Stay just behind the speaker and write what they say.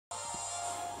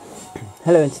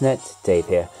Hello Internet, Dave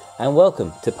here, and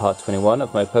welcome to part 21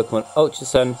 of my Pokémon Ultra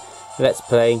Sun Let's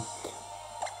Play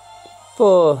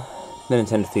for the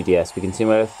Nintendo 3DS. We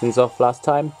continue where things off last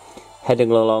time,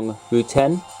 heading along Route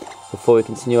 10. Before we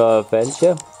continue our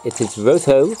adventure, it is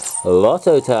Roto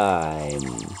Lotto time!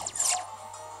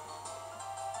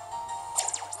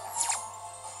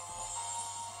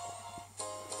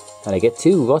 And I get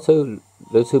 2 Lotto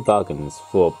bargains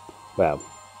for, well,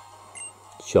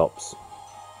 shops.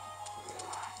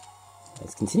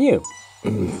 Let's continue.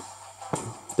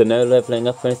 The no leveling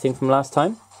up or anything from last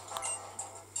time.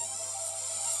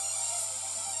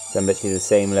 So I'm literally the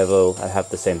same level. I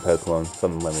have the same Pokemon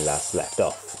from when we last left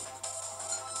off.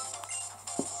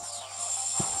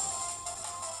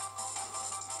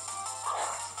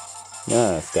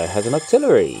 Ah, this guy has an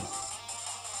auxiliary.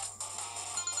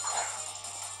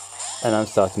 And I'm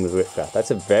starting with Riffraff. That's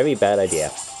a very bad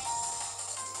idea.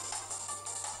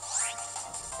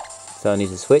 So I need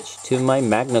to switch to my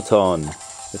Magneton,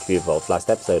 which we evolved last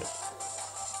episode.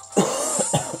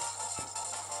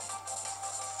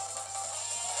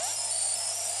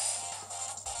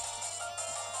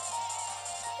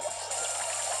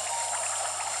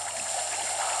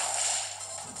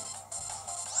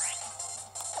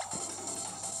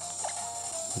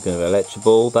 I'm going to Electro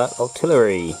Ball that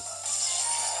auxiliary.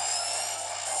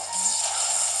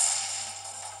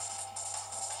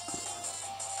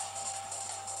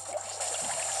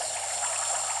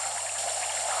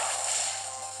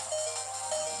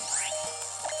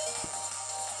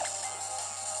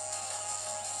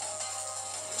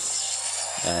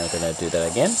 And I'm going to do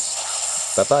that again.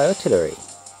 Bye-bye artillery.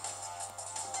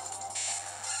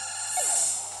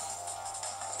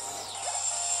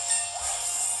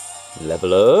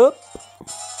 Level up.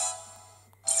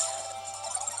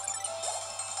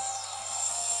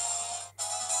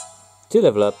 Two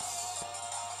level ups.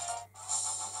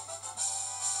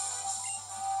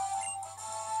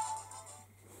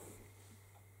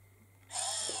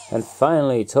 And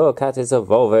finally, Torcat is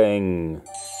evolving.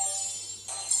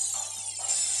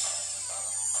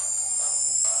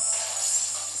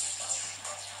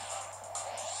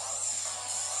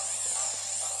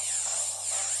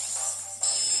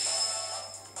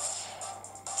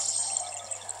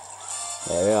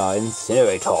 There we are,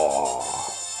 Incinerator!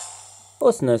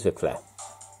 Also known as Ric Flair.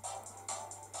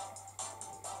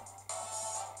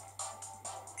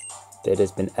 That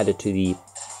has been added to the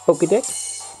Pokédex.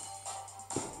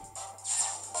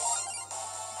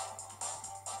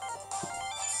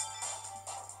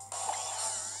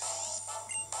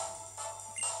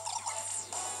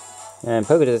 And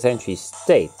Pokédex entry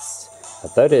states,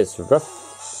 although it is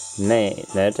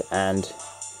rough-mannered and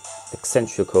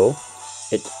eccentrical,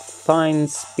 it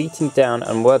finds beating down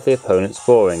unworthy opponents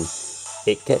boring.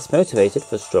 It gets motivated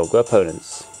for stronger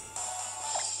opponents.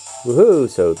 Woohoo!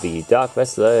 So the Dark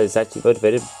Wrestler is actually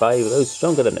motivated by those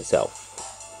stronger than itself.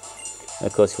 And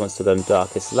of course he wants to learn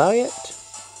Darkest Lariat,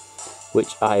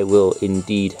 which I will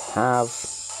indeed have.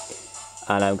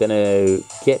 And I'm going to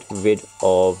get rid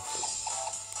of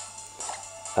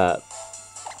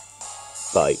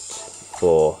Bite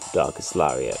for Darkest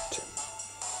Lariat.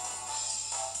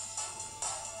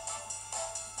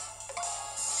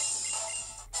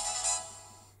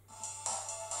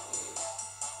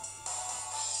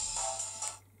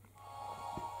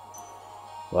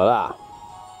 Voila!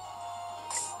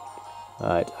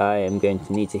 Right, I am going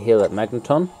to need to heal that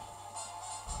Magneton.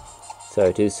 So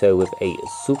I do so with a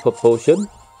Super Potion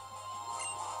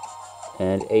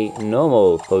and a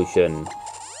Normal Potion.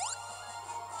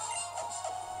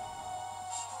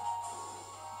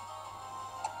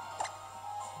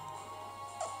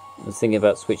 I was thinking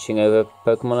about switching over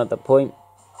Pokemon at that point.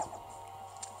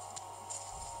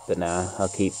 But now I'll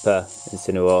keep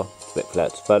Incineroar, Ric Flair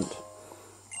to front.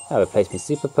 I'll replace my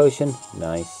Super Potion.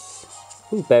 Nice.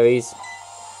 Ooh, berries.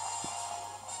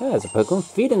 Oh, there's a Pokemon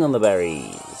feeding on the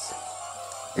berries.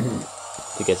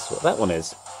 To guess what that one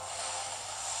is.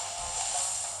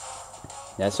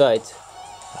 That's right.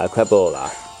 A Crabola.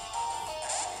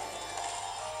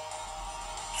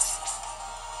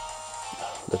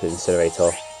 Look at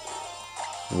Incinerator.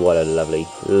 What a lovely,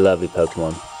 lovely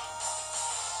Pokemon.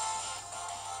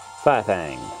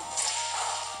 Firefang.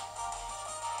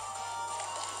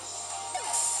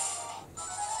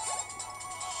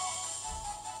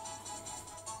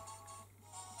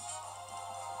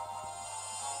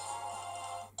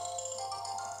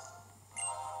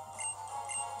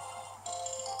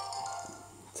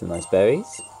 Some nice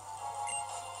berries.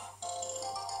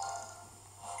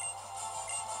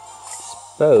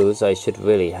 Suppose I should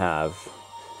really have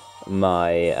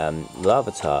my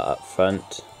Larvitar up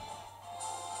front.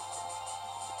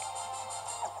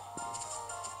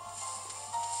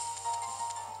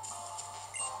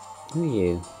 Who are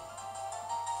you?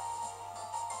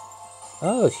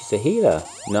 Oh, she's a healer.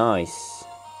 Nice.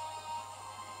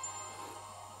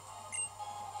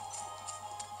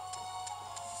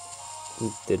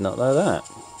 Did not know that.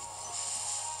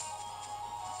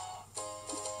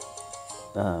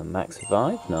 Max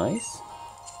Revive, nice.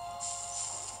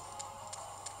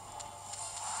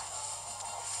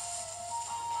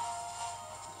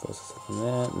 What's something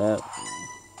there? No.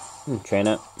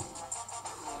 Trainer.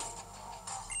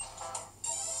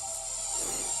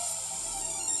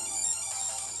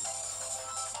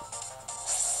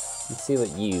 Let's see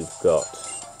what you've got.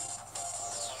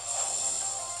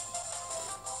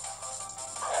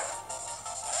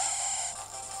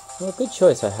 Well, good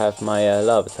choice. I have my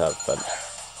Larvitar up front.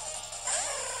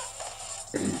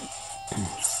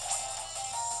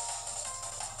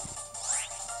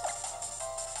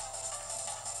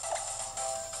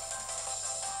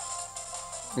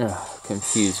 Oh,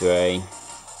 Confuse Ray.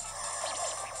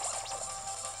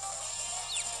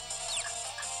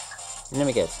 And then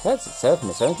it hurts itself in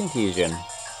its own confusion.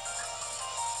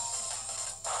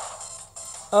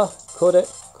 Oh, called it,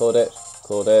 called it,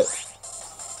 called it. Let's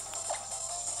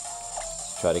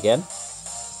try it again.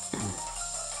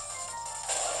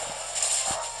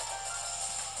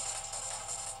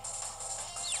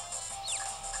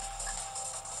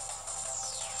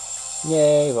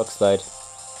 Yay, rock slide.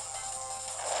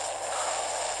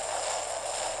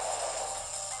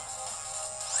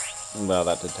 Well,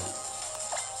 that did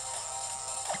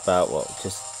about what,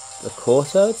 just a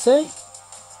quarter, I'd say.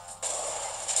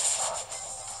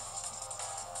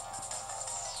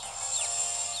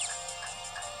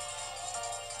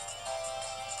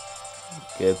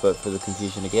 Go vote for the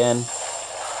confusion again.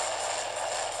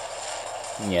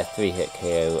 Yeah, 3-hit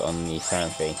KO on the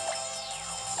Phanpy.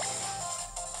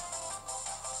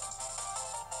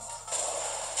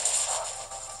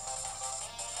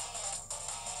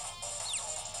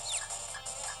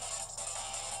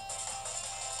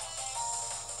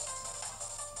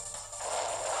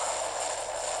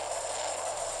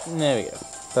 There we go.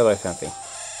 Bye bye, Phanpy.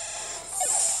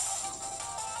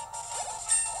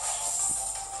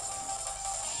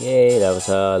 Yay, that was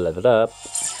leveled up.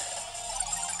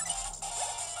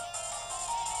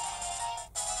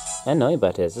 And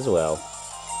Noibattis as well.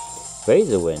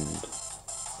 Razor Wind.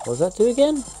 What does that do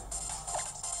again?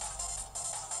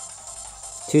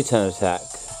 2-turn attack.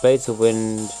 Blades of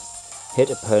Wind. Hit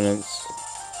opponents.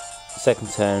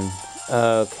 Second turn.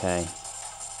 Okay.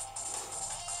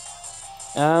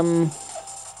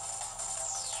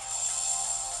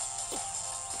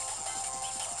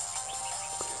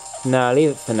 Nah, leave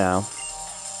it for now.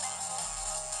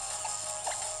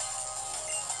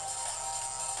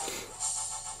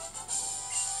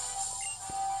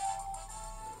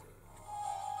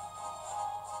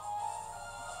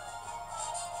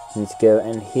 Need to go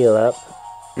and heal up.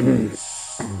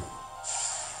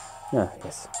 Ah,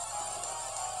 yes.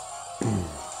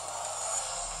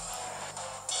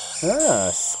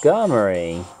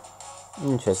 Skarmory.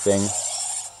 Interesting.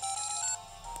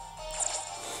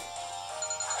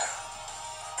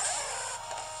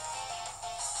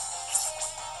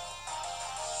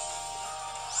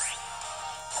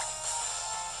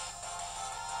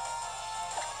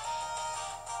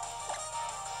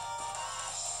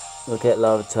 We'll get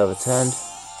Larvitar returned.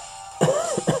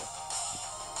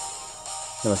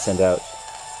 Then we'll send out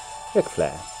Ric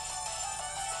Flair.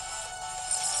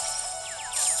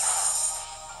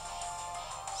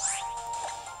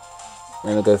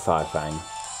 Then we'll go Firefang.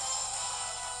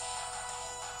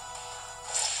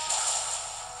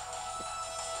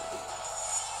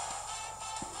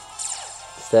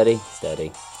 Steady,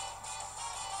 steady.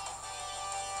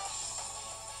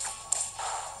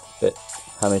 But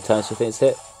how many times do you think it's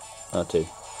hit? Oh, 2.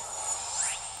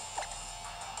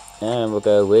 And we'll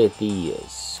go with the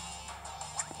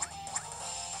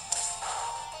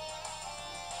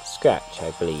Scratch,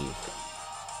 I believe.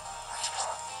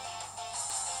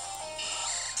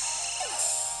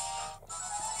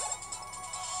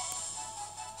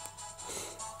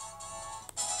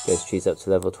 Ghost Tree's up to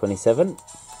level 27.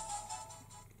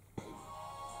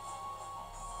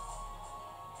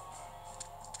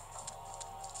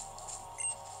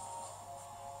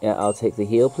 Yeah, I'll take the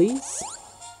heal, please.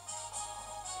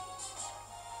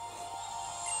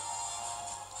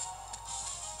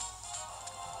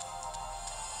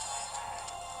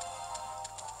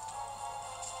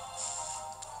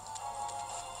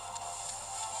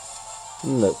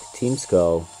 Look, Team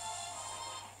Skull.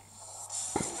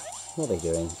 What are they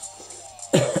doing?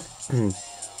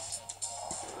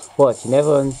 What, you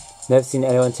never seen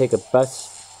anyone take a bus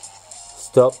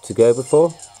stop to go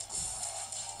before?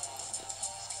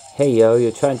 Hey yo,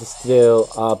 you're trying to steal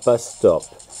our bus stop.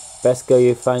 Best go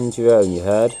you find your own, you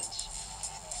heard?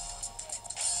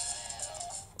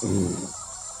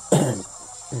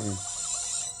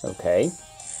 Okay.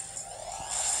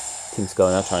 Team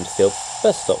Skull now trying to steal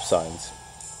bus stop signs.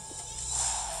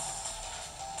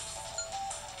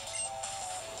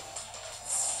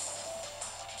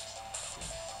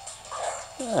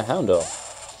 Ah, Houndour.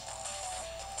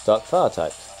 Dark Fire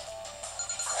type.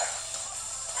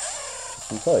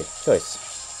 Interesting choice.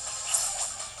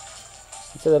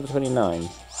 It's at level 29.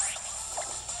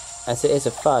 As it is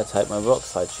a fire type, my rock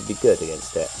slide should be good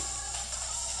against it.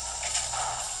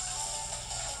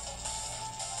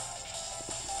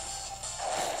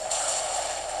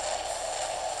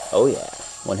 Oh yeah,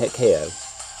 one hit KO,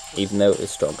 even though it was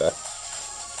stronger.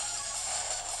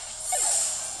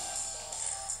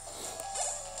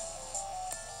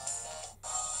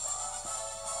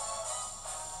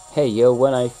 Hey yo,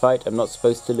 when I fight, I'm not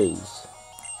supposed to lose.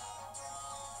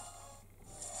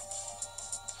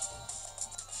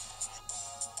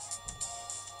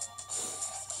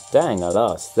 Dang, I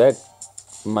lost. They're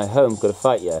my home, gotta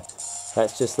fight ya.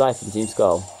 That's just life in Team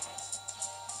Skull.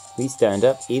 We stand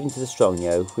up, even to the strong,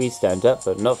 yo. We stand up,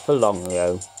 but not for long,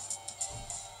 yo.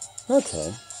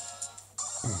 Okay.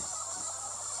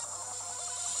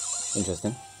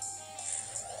 Interesting.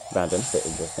 Random, but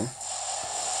interesting.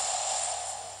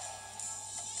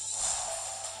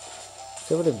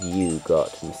 So what have you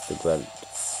got, Mr. Grunt?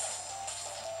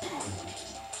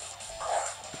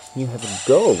 You have a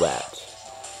Gull Rat,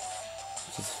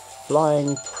 which is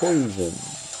flying poison.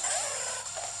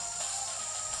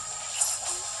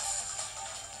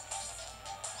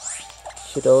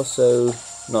 Should also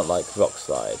not like Rock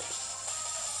Slide.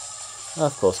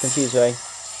 Of course, Confuse Ray.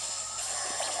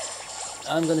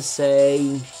 I'm gonna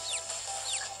say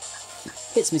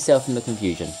hits myself in the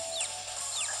confusion.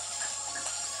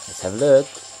 Let's have a look.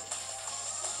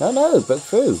 Oh no, broke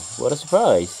through. What a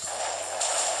surprise.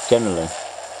 Generally.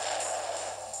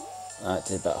 That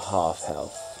did about half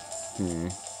health.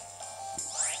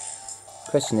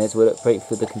 Question is, will it break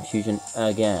through the confusion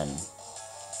again?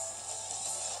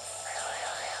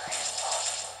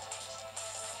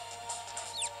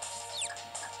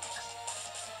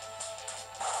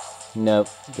 Nope,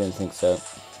 don't think so.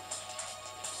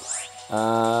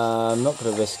 I'm not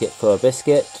going to risk it for a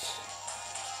biscuit.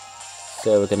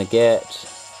 So we're going to get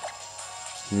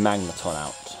Magneton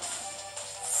out.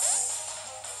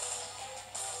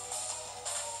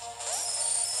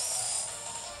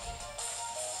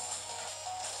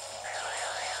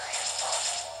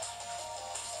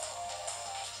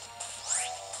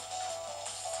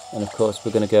 And of course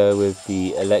we're going to go with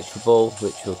the Electro Ball,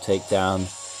 which will take down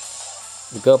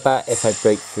the Golbat if I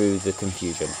break through the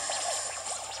confusion.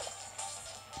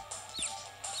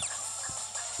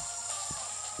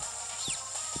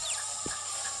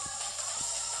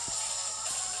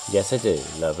 Yes I do,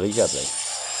 lovely jubbly.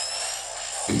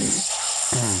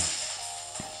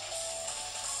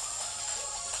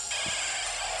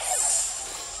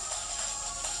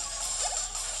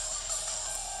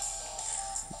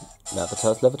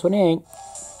 Lavatar's level 28.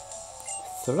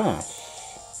 Thrash.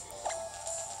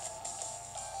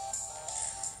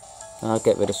 I'll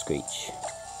get rid of Screech.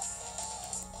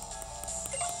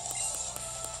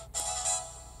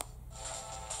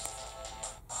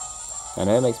 I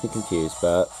know it makes me confused,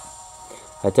 but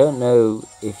I don't know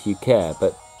if you care,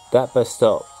 but that bus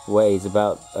stop weighs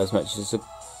about as much as a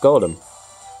golem.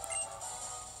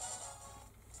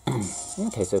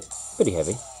 Okay, so pretty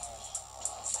heavy.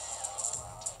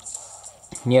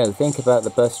 Yo, think about the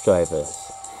bus drivers.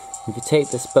 If you take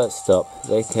this bus stop,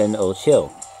 they can all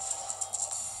chill.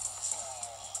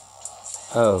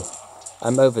 Oh,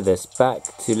 I'm over this.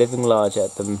 Back to living large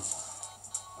at the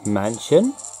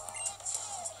mansion?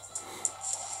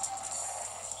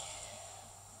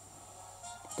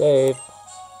 Dave.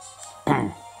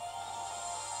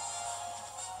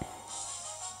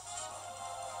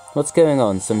 What's going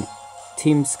on? Some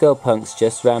Team Skullpunks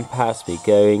just ran past me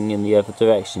going in the other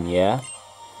direction, yeah?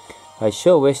 I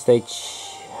sure wish they'd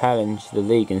challenge the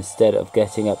League instead of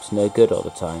getting up to no good all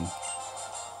the time.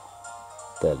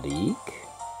 The League?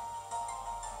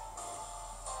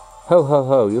 Ho ho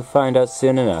ho, you'll find out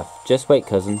soon enough. Just wait,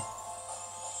 cousin.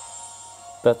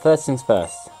 But first things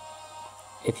first.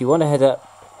 If you want to head up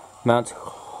Mount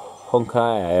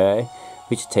Honkai,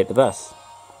 we should take the bus.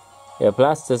 It'll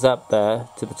blast us up there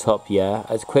to the top, yeah,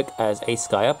 as quick as a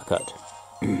sky uppercut.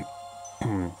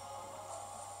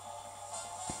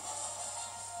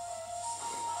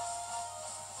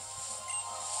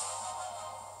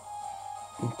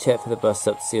 Check for the bus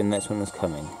stop to see when the next one is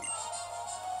coming.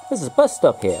 There's a bus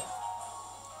stop here.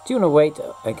 Do you want to wait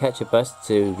and catch a bus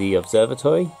to the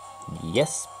observatory?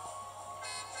 Yes.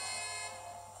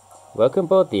 Welcome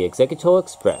aboard the Executor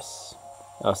Express.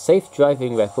 Our safe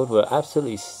driving record will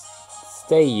absolutely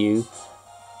stay you.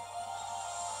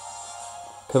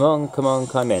 Come on,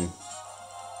 climb in.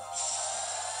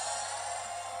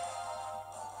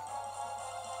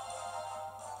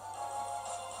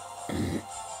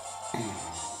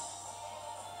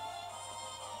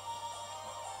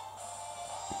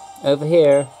 Over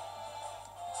here.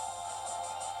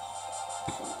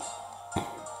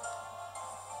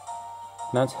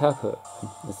 Mount Haku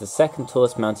is the second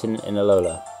tallest mountain in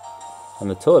Alola, and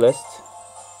the tallest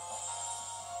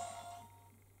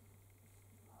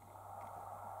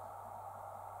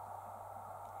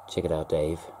check it out,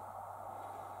 Dave.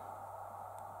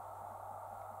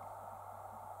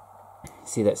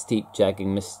 See that steep,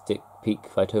 jagging, mystic peak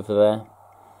right over there?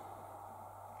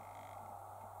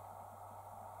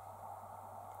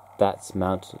 That's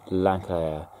Mount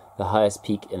Lancashire, the highest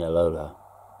peak in Alola.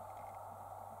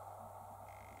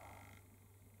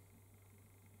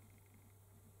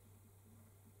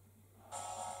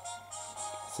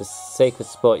 It's a sacred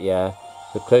spot, yeah.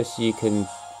 The closer you can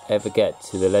ever get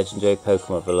to the legendary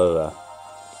Pokémon of Alola,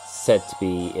 said to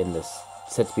be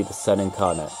the Sun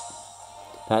incarnate.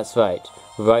 That's right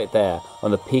there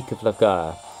on the peak of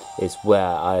Lancashire is where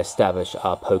I establish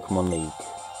our Pokémon League.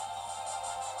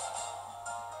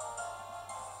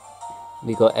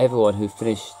 We got everyone who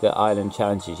finished the island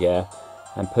challenges, yeah,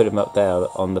 and put them up there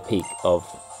on the peak of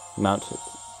Mount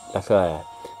Lancashire.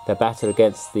 They battled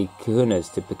against the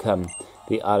Kahunas to become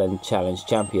the island challenge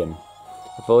champion.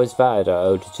 I've always valued our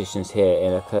old traditions here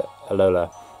in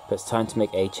Alola, but it's time to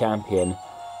make a champion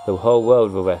the whole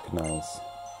world will recognize.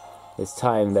 It's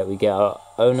time that we get our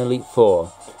own Elite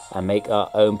Four and make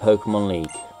our own Pokemon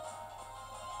League.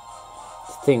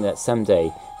 To think that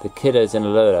someday the kiddos in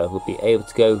Alola will be able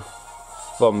to go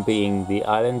from being the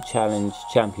Island Challenge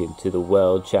champion to the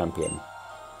world champion.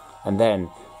 And then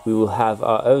we will have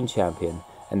our own champion,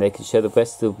 and they can show the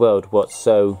rest of the world what's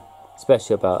so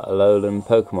special about Alolan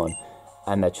Pokemon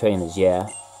and their trainers, yeah?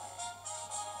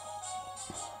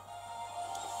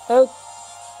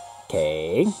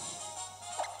 Okay.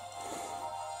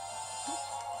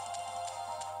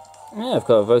 Yeah, I've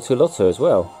got a Rotulotto as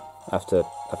well, after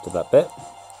that bit.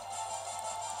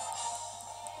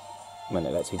 When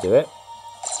it lets me do it.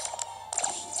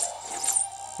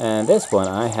 And this one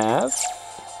I have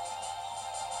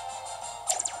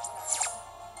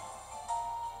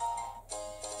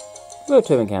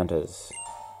Roto Encounters.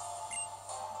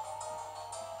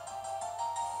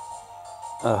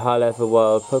 A high level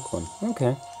wild Pokemon.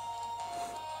 Okay.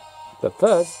 But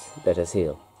first, let us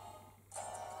heal.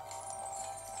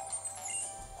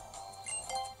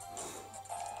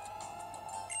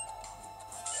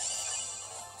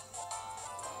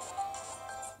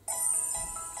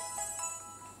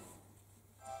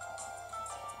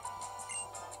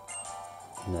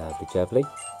 Now, be jubbly.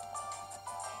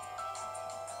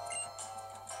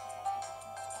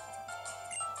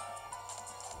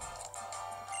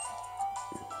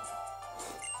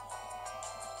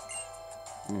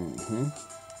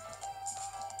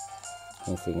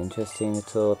 Anything interesting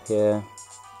at all up here?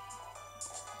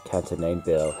 Counter name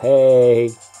Bill. Hey!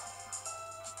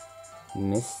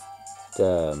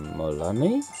 Mr.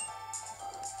 Molani?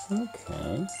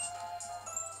 Okay.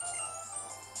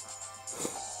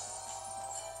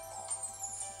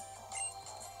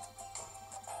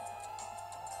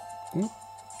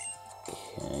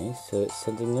 Okay, so it's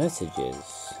sending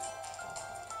messages.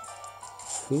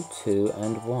 Who to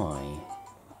and why?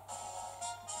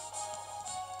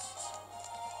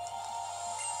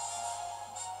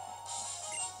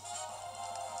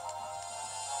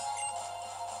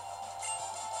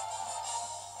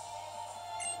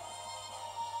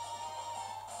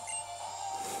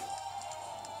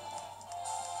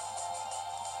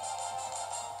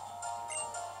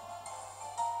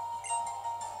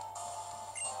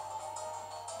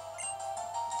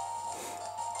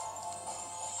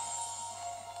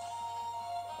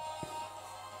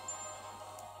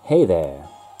 Hey there.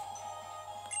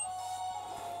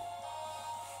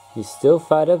 You still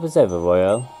fired up as ever,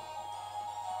 Royale?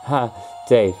 Ha,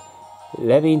 Dave.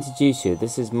 Let me introduce you.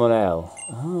 This is Monel.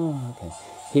 Oh, okay.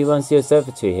 He runs the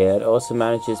observatory here and also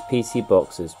manages PC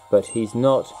boxes, but he's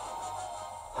not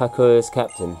Hakura's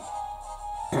captain.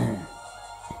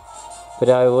 But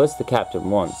I was the captain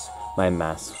once, my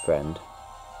masked friend.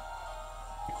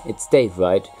 It's Dave,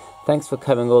 right? Thanks for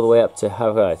coming all the way up to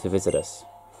Hakura to visit us.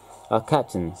 Our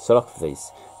captain,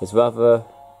 Solocrates, is rather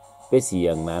busy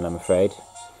young man, I'm afraid.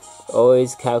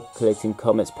 Always calculating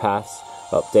comets' paths,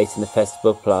 or updating the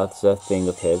festival plaza thing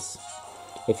of his.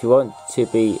 If you want to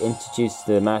be introduced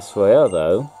to the Mask Royale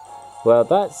though, well,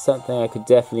 that's something I could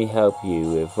definitely help you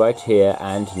with right here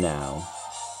and now.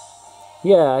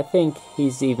 Yeah, I think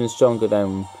he's even stronger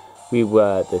than we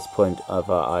were at this point of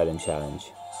our island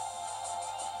challenge.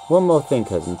 One more thing,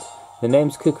 cousin. The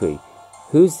name's Kukui.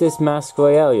 Who's this Mask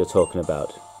Royale you're talking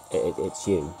about? It's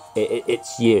you.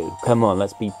 It's you. Come on,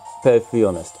 let's be perfectly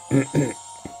honest.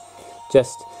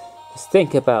 Just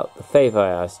think about the favour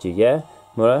I asked you, yeah,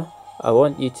 Mura? I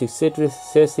want you to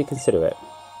seriously consider it.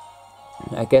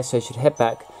 I guess I should head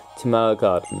back to Mara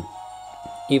Garden.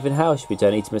 Even Hal should be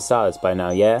done eating masalas by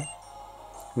now, yeah?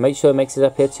 Make sure it makes it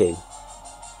up here too.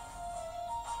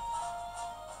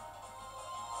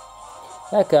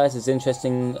 That guy's as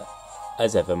interesting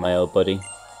as ever, my old buddy.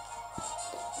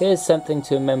 Here's something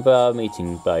to remember our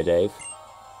meeting by, Dave.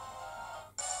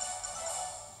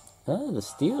 Oh, the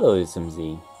Steeloism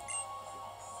Z.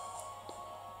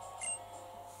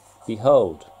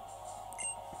 Behold.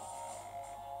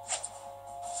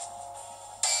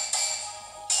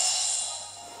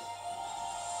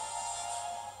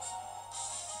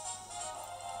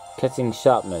 Cutting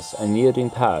sharpness and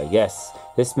yielding power. Yes,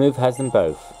 this move has them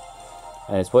both.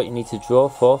 And it's what you need to draw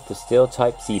forth the steel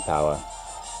type Z power.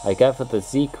 I gathered the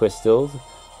Z crystals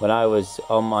when I was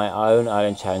on my own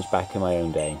island challenge back in my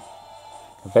own day.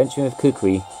 Adventuring with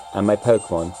Kukui and my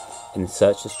Pokémon in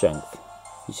search of strength.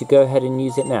 You should go ahead and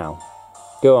use it now.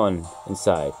 Go on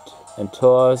inside and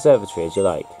tour our observatory as you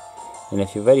like. And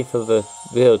if you're ready for the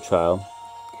real trial,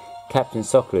 Captain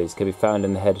Socrates can be found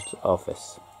in the head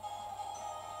office.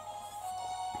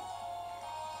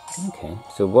 Okay,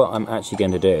 so what I'm actually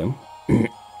going to do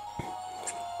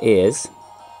is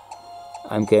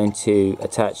I'm going to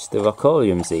attach the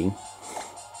Rockolium Z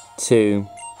to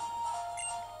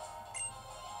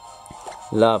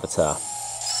Larvitar,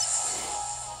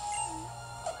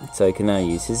 so he can now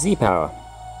use his Z power.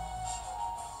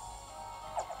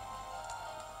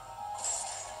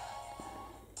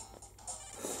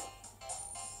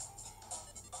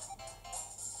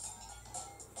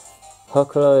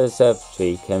 Pokémon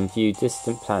Observatory can view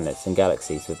distant planets and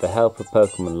galaxies with the help of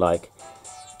Pokémon like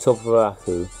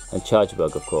Torparaku and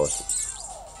Chargebug, of course.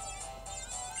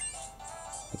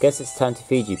 I guess it's time to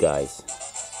feed you guys.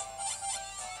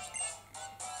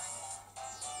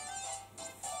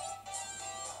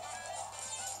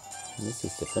 This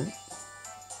is different.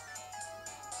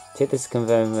 Take this to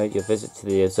commemorate your visit to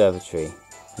the observatory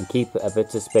and keep a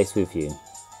bit of space with you.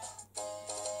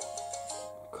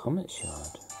 Comet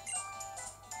shard.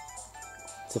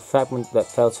 It's a fragment that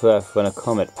fell to Earth when a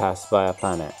comet passed by our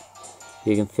planet.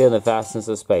 You can feel the vastness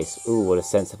of space. Ooh, what a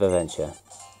sense of adventure.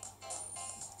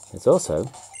 There's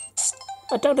also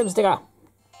a totem sticker!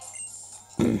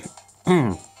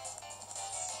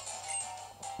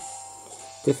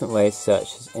 Different ways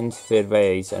such as infrared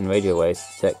rays and radio waves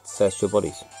to detect celestial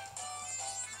bodies.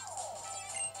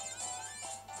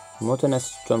 Modern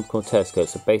astronomical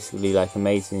telescopes are basically like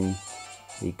amazingly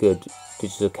good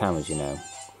digital cameras, you know.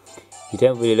 You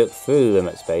don't really look through them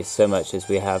at space so much as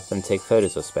we have them take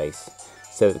photos of space,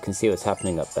 so that we can see what's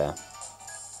happening up there.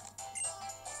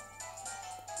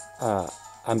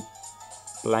 I'm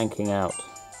blanking out.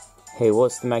 Hey,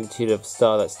 what's the magnitude of a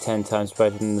star that's 10 times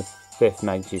brighter than the 5th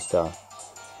magnitude star?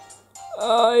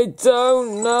 I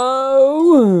don't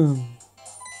know!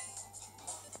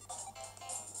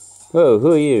 Whoa,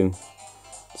 who are you?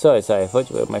 Sorry, I thought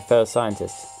you were my fellow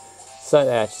scientist. Sorry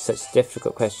I asked you such a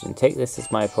difficult question. Take this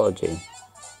as my apology.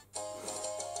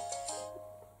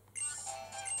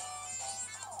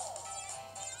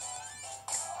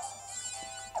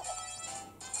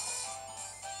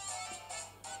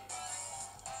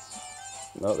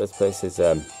 Oh, this place is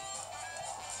another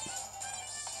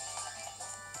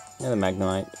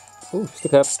Magnemite. Ooh,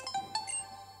 stick up.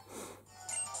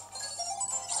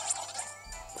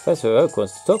 Professor Oak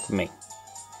wants to talk to me.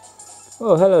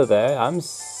 Oh, hello there. I'm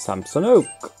Samson Oak.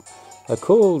 I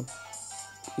called.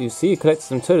 You see, you collect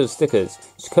some turtle stickers.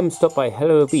 You should come stop by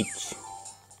Hello Beach.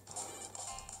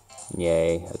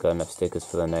 Yay! I got enough stickers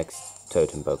for the next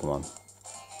totem Pokemon.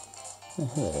 Oh,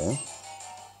 hello.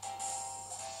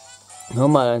 All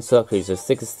my own Socrates are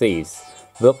thick as thieves.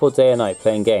 We're up all day and night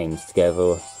playing games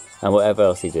together and whatever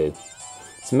else they do.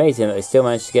 It's amazing that they still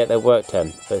manage to get their work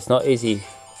done, but it's not easy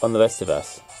on the rest of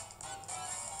us.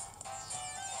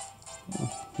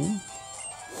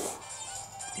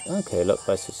 Okay, locked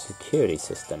by the security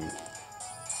system.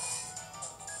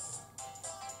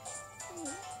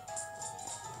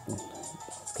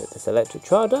 Let's get this electric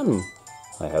trial done,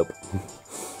 I hope.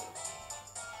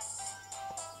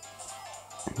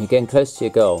 You're getting close to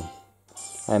your goal.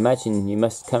 I imagine you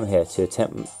must come here to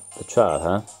attempt the trial,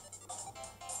 huh?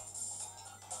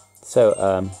 So,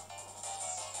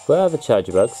 where are the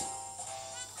charger bugs?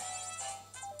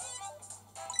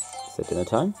 Is it dinner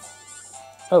time?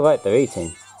 Oh right, they're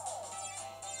eating.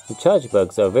 The charger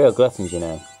bugs are real gluttons, you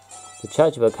know. The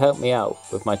charger bug helped me out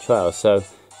with my trial, so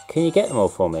can you get them all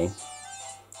for me?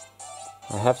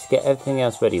 I have to get everything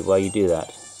else ready while you do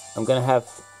that. I'm going to have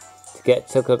to get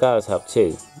Tokugawa's help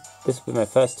too. This will be my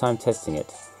first time testing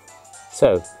it.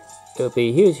 So, it would be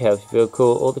a huge help if you'll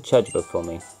call all the charger bug for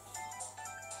me.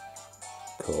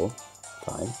 Cool.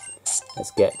 Fine.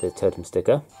 Let's get the totem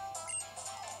sticker.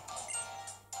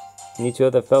 Need to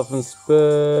other fell from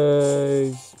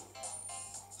space.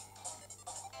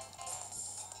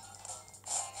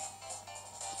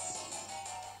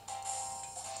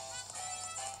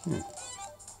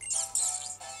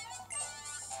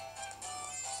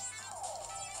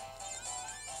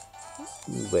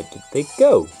 Where did they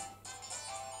go?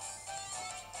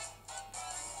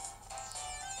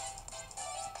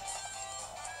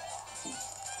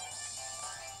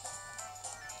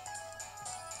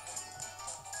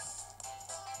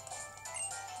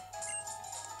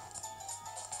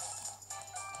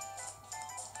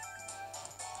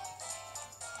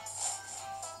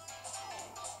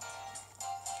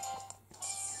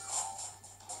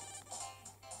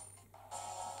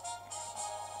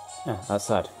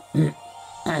 Outside.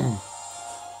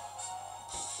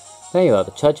 There you are,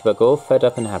 the charger bug all fed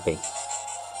up and happy.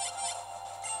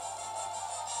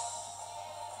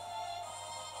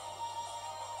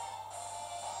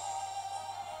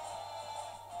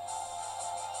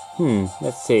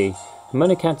 Let's see. I'm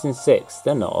only counting 6,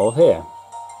 they're not all here.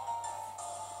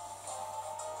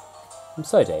 I'm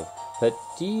sorry Dave, but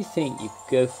do you think you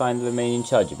could go find the remaining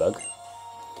charger bug?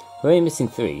 We're only missing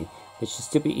 3, they should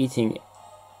still be eating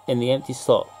in the empty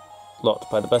slot lot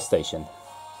by the bus station.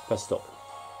 Bus stop.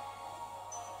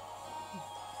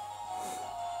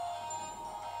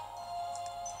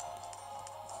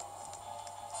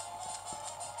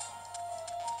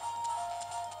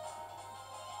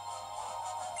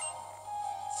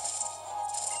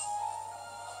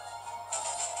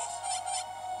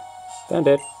 Found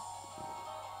it.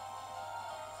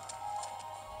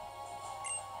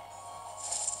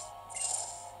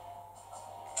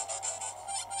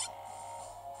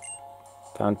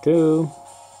 Found 2.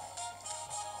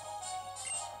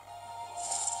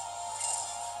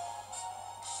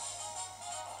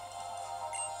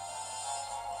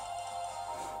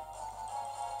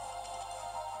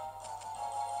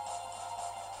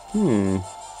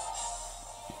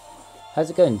 How's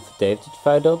it going, Dave? Did you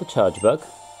find all the charger bug?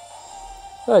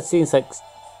 Well, it seems like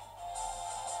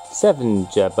 7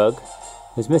 bug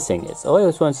is missing. It's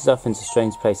always wanders off into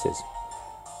strange places.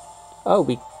 Oh,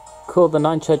 we call the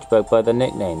 9 charger bug by their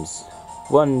nicknames.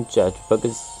 1 charger bug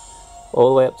is all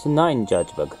the way up to 9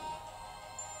 charger bug.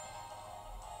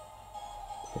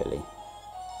 Really?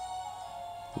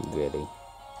 Really?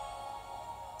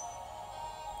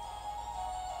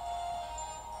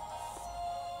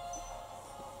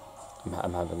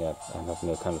 I'm having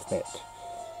a kind of fit.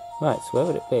 Right, so where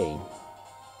would it be?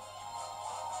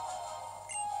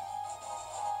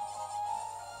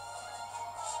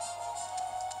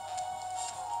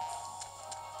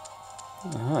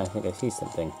 I think I see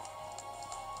something.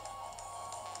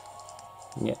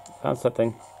 Yeah, found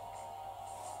something.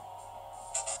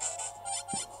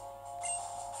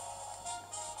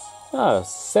 Oh,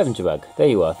 7 bug. There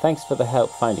you are. Thanks for the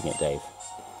help finding it, Dave.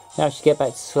 Now I should get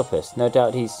back to Sloppus. No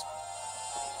doubt he's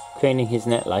craning his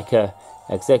neck like a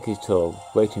executor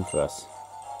waiting for us.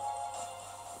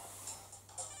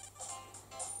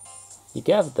 You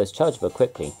gathered those charger bug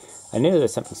quickly. I knew there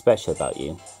was something special about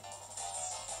you.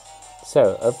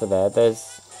 So, over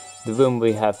there's the room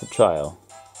we have the trial.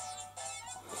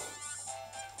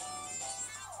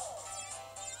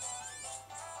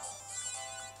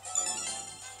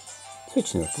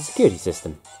 Switching off the security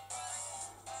system.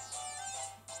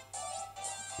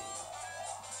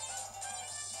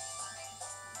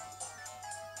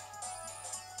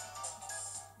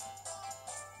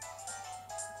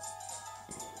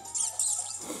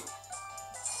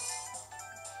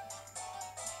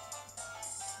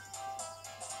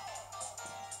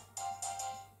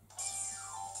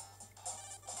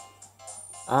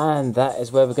 And that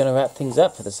is where we're going to wrap things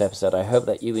up for this episode. I hope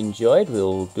that you enjoyed.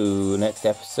 We'll do next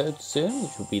episode soon,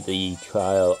 which will be the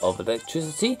trial of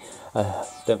electricity.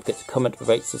 Don't forget to comment,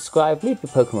 rate, subscribe, leave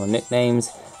your Pokemon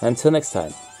nicknames. Until next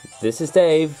time, this is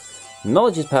Dave.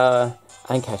 Knowledge is power,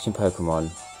 and catching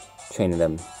Pokemon, training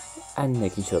them, and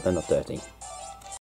making sure they're not dirty.